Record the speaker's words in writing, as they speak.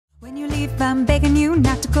believe I'm begging you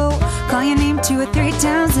not to go. Call your name 2 or 3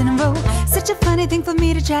 times in a row. Such a funny thing for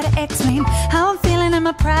me to try to explain how I'm feeling, and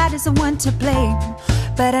my pride is the one to blame.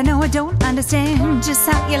 But I know I don't understand just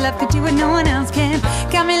how your love could do what no one else can.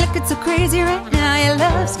 Got me looking so crazy right now. Your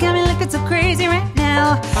love's got me looking so crazy right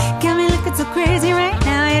now. Got me looking so crazy right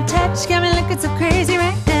now. Your touch got me looking so crazy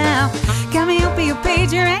right now. Got me open your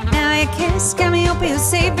page right now. Your kiss got me open your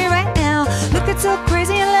save me right now. Looking so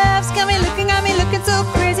crazy, your love's got me looking so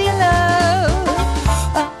crazy, your love.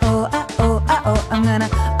 Uh-oh, uh-oh, uh-oh, I'm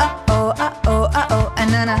gonna